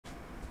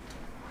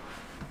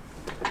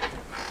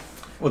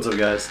What's up,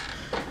 guys?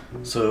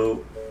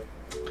 So,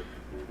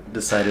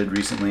 decided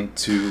recently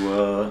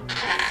to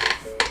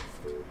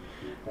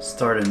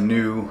start a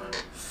new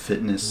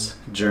fitness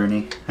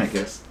journey, I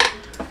guess.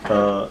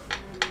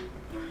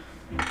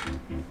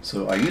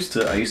 So I used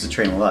to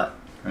train a lot,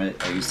 right?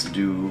 I used to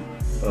do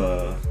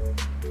a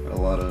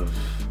lot of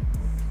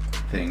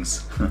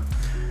things.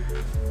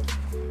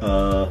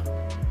 I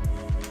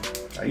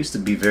used to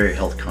be very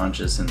health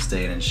conscious and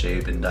staying in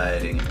shape and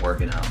dieting and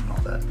working out and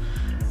all that.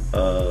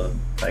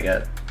 I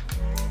got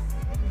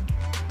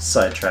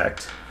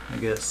sidetracked, I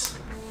guess,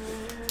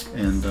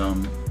 and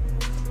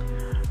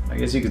I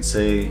guess you could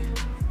say,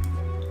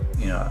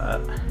 you know, I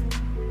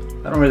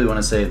don't really want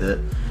to say that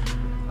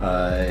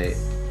I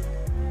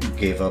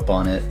gave up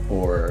on it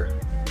or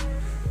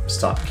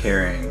stopped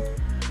caring.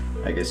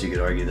 I guess you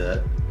could argue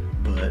that,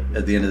 but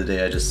at the end of the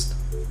day, I just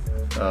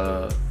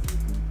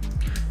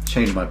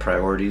changed my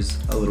priorities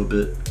a little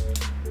bit,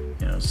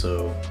 you know.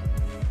 So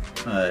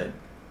I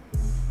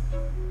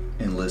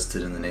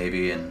enlisted in the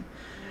Navy and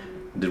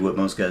did what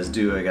most guys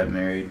do. I got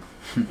married,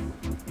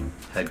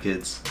 had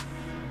kids.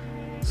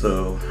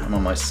 So I'm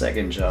on my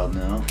second child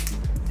now,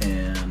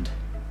 and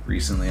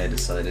recently I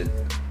decided,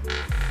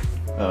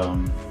 you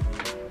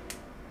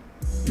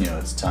know,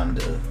 it's time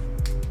to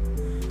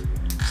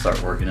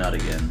start working out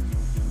again,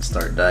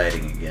 start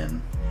dieting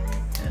again,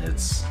 and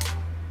it's,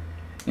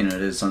 you know,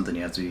 it is something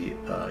you have to be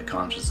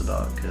conscious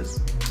about, because,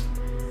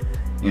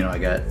 you know, I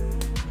got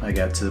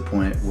to the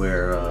point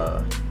where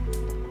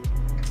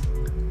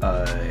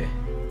I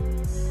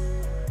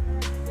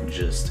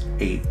just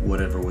ate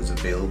whatever was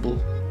available,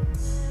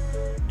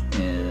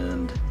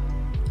 and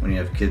when you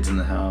have kids in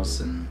the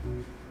house and,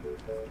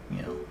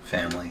 you know,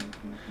 family,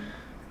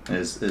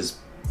 there's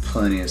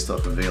plenty of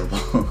stuff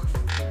available.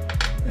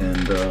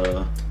 And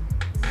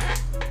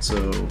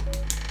so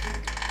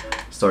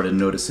started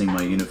noticing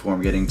my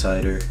uniform getting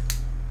tighter,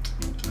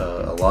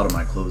 a lot of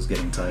my clothes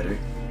getting tighter,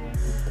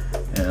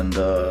 and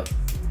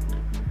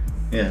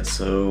yeah,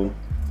 so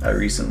I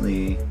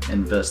recently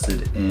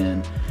invested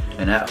in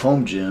an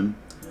at-home gym,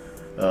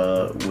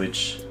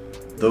 which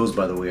those,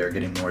 by the way, are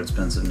getting more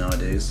expensive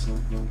nowadays,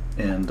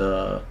 and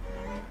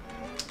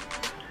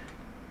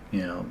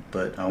you know,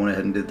 but I went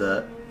ahead and did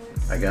that.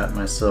 I got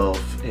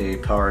myself a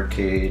powered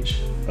cage,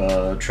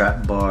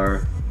 trap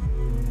bar,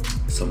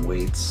 some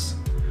weights,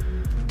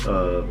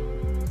 a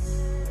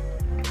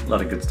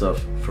lot of good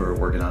stuff for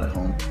working out at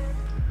home,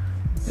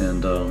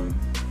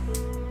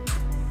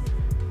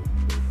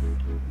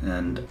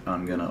 and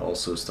I'm gonna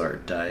also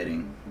start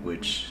dieting,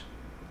 which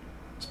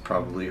is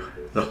probably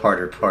the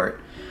harder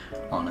part,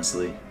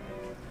 honestly.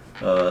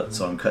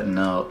 So I'm cutting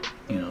out,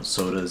 you know,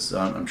 sodas.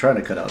 I'm trying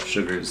to cut out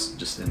sugars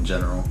just in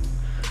general.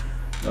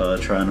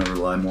 Trying to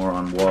rely more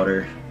on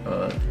water,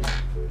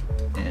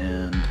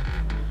 and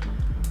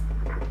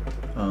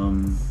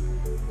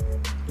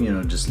you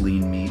know, just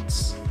lean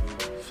meats,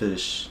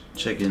 fish,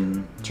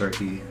 chicken,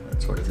 turkey,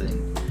 that sort of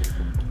thing.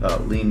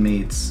 Lean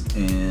meats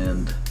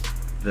and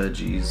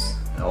veggies,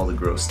 all the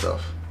gross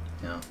stuff,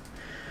 you know.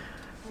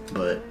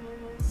 But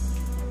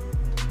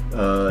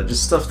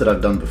just stuff that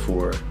I've done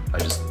before,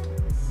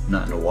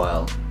 not in a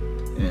while,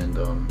 and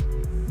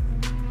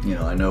you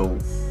know,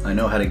 I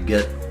know how to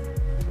get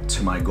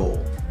to my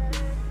goal.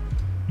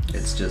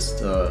 It's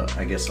just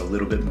I guess a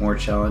little bit more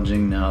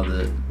challenging now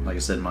that, like I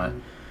said, my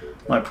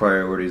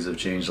priorities have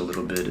changed a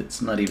little bit.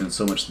 It's not even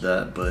so much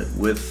that, but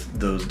with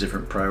those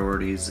different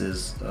priorities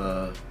is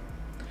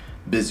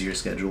busier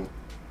schedule,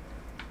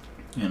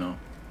 you know.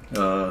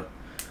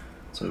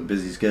 So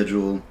busy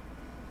schedule,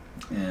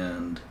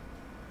 and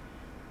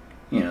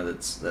you know,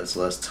 that's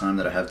less time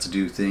that I have to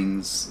do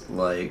things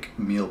like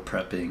meal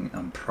prepping.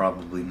 I'm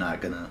probably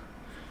not gonna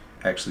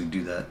actually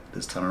do that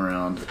this time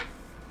around.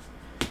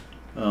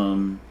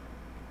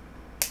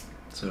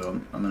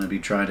 So I'm gonna be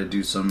trying to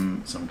do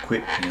some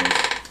quick meals,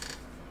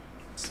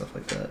 stuff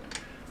like that.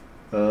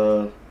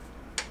 But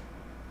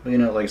you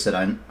know, like I said,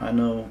 I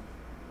know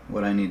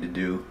what I need to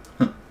do.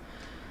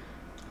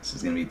 This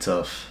is gonna be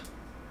tough,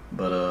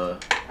 but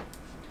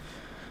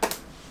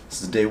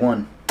this is day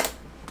one.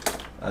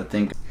 I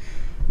think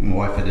my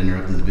wife had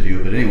interrupted the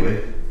video, but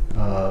anyway,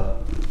 I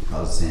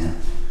was saying,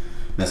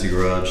 messy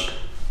garage,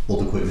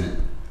 old equipment,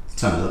 it's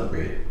time to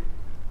upgrade.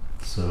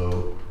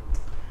 So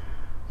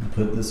I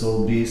put this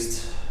old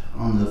beast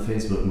on the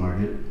Facebook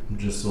market,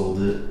 just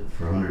sold it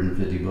for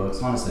 150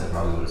 bucks. Honestly, I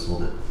probably would have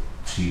sold it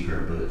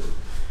cheaper, but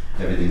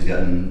everything's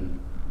gotten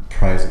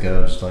price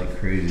gouged like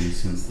crazy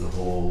since the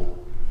whole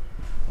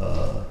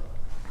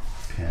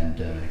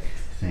pandemic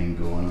thing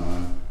going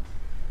on.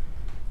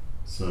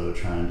 So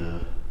trying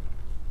to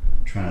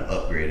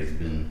upgrade has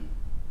been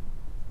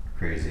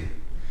crazy.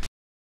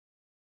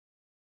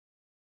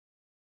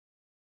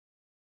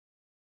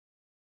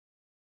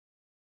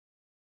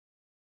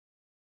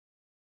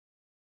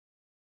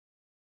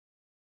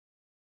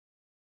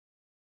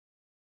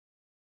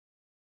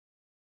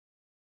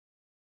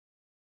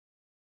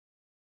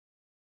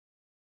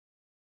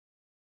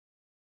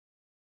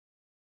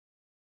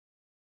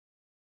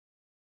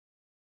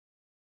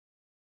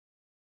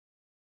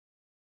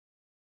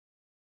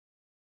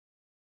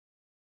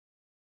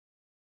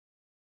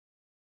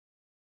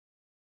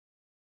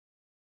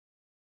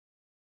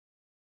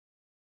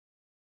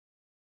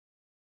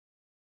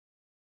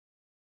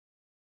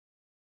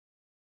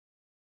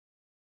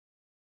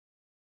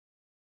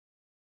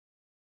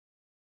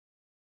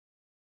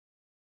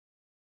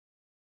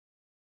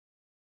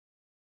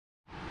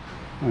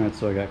 Alright,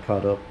 so I got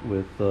caught up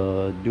with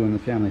doing the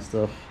family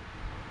stuff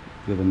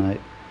the other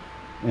night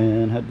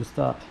and had to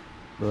stop,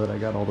 but I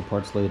got all the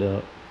parts laid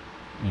out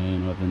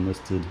and I've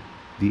enlisted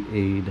the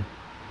aid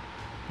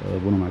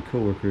of one of my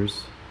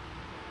coworkers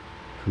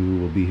who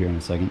will be here in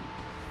a second,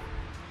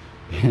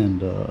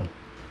 and we're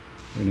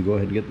gonna go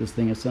ahead and get this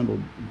thing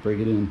assembled, break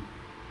it in.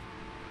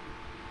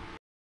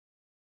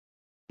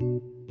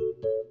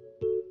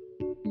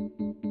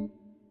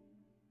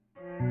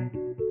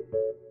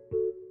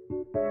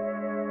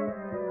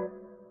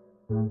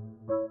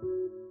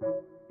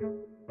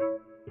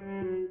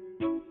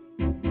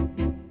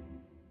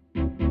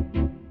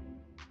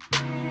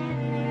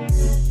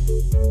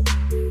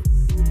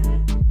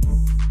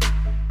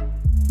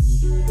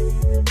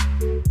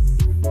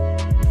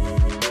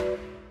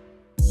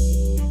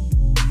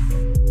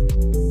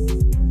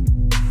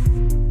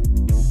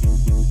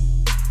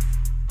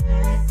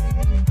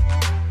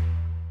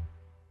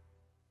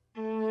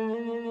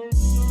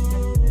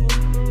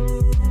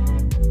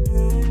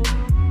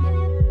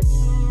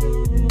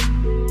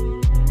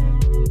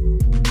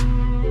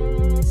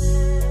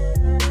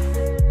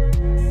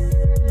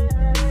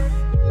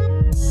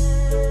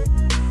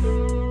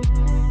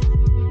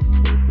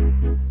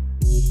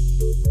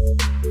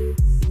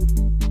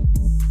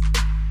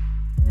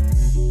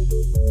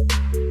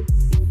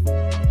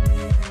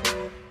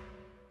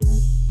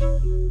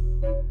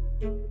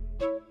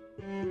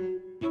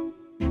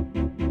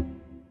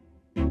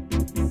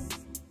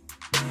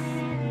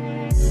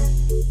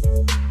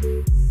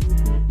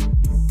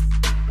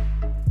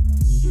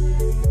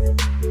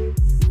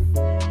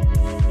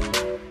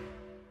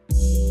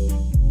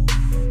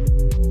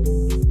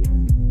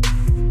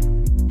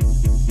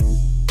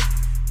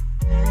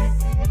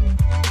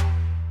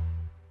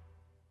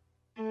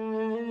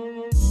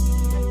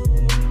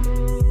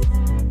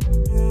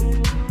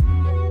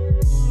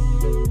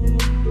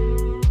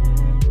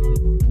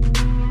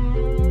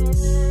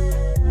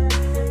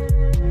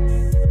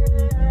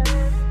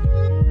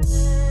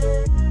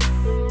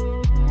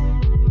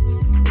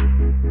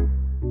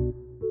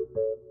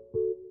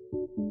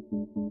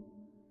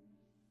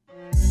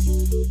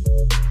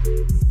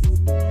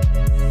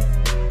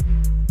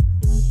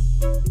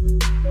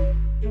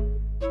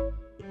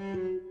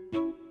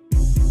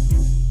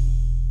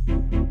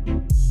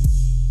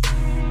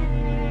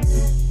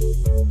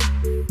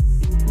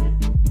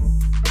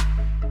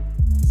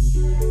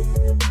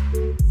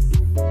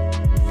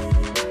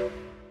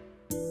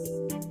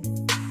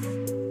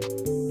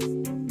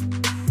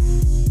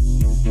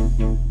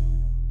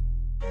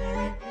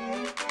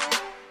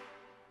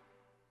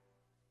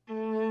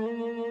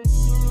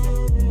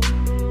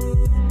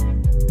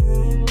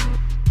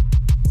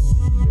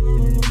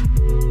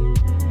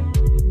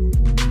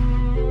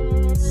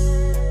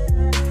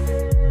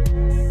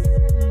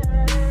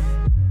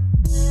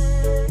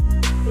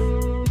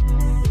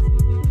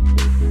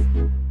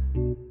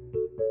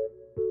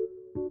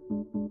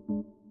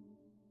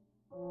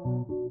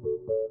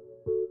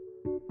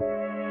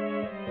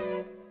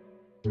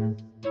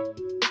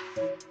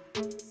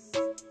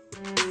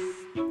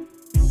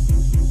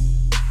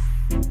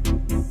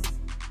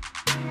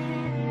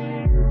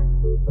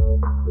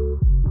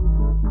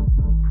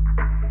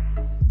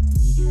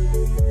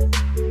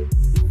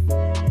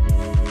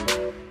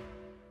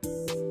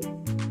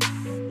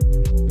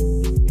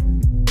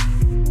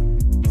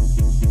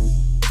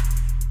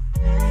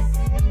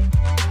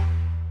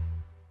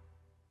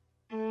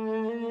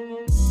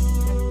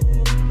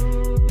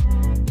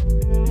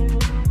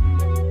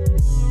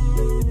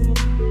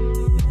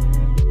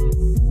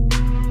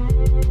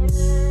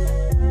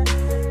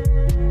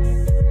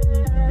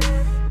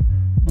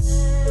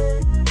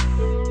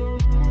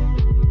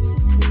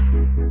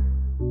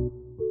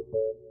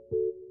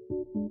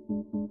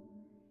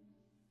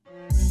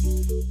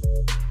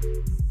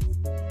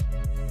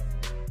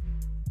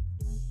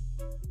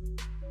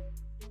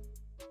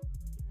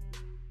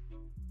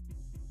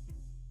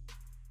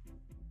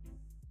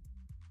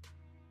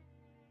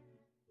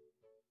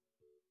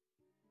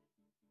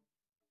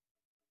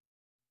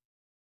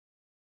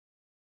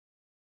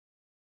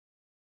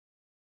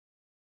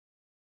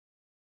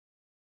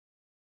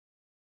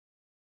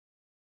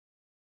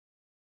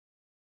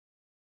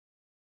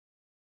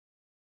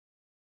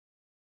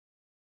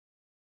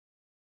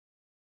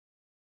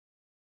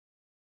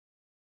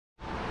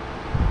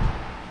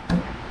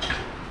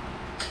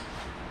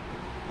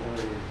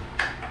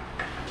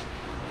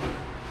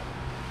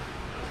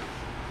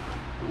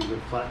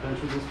 Good flat bench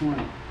with this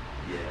morning.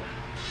 Yeah.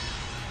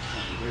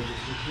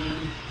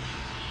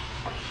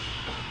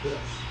 Good.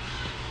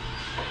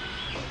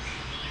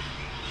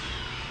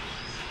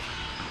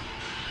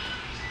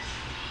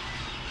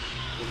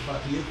 Good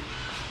spot to you?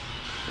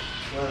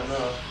 I don't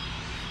know.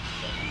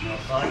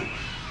 Outside?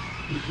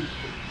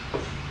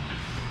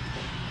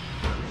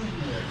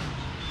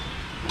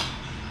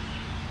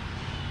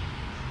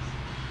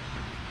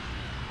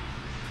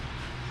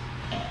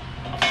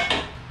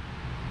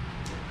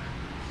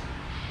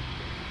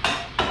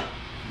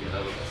 Yeah,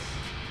 that was us.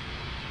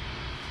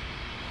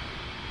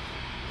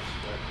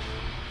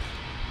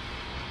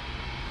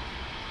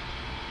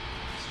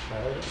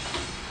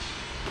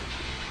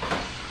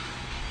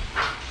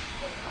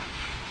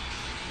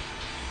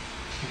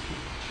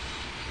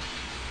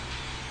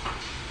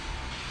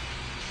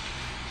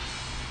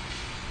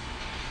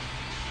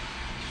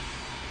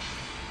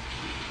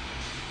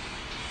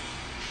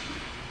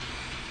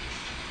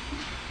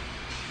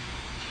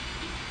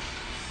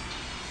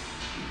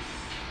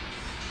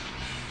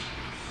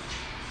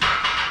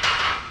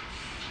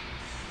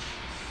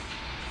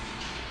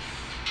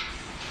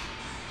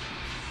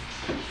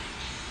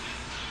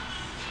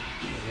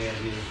 Yeah,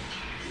 you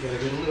gotta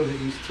get a little bit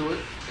used to it.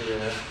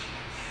 Yeah.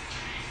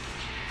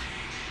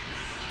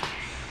 I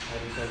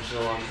haven't done so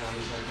long time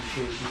as I can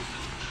shoot you.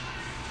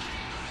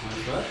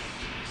 Like that.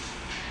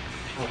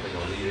 I don't think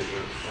I'll need it, but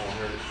it won't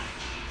hurt.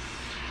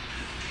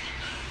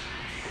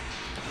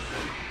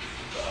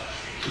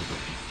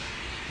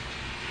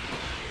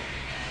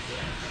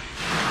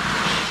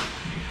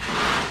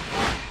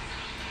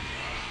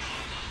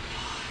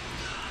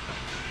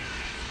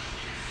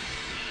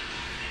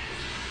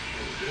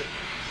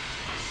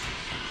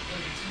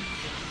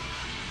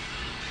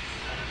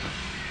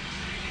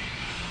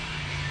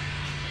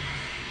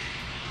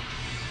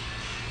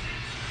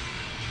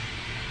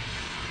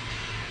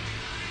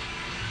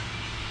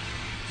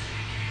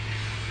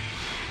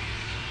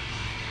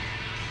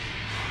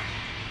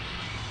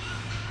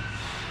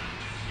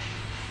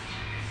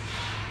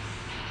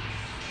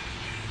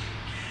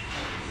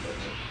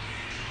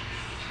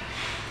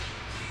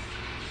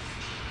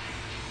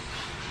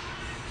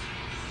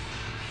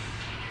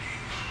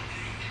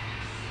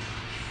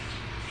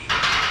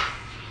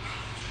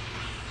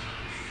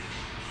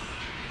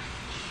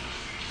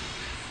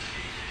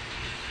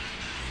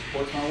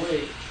 What's my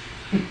weight?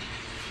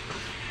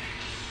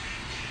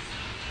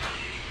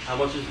 How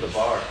much is the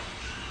bar?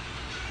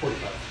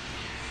 45.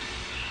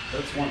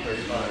 That's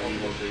 135.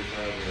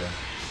 135,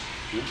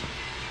 yeah.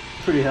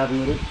 Pretty happy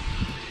with it.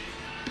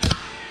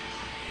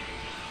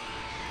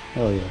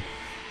 Hell yeah.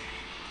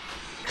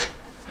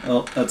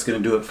 Well, that's gonna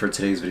do it for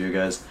today's video,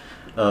 guys.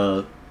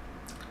 You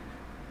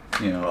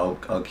know,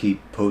 I'll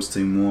keep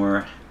posting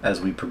more as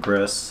we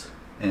progress,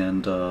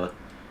 and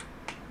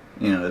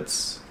you know,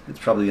 it's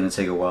probably gonna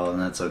take a while,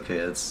 and that's okay.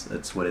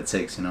 It's what it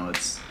takes. You know,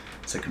 it's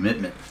a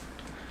commitment.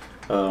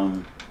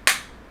 But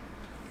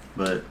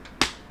I'm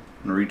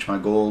gonna reach my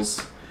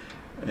goals,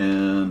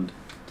 and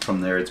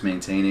from there it's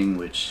maintaining,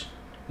 which,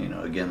 you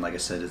know, again, like I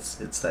said, it's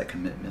that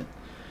commitment.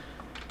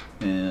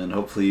 And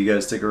hopefully you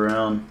guys stick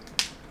around.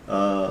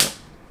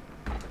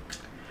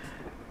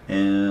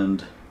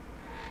 And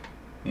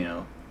you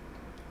know,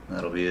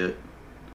 that'll be it.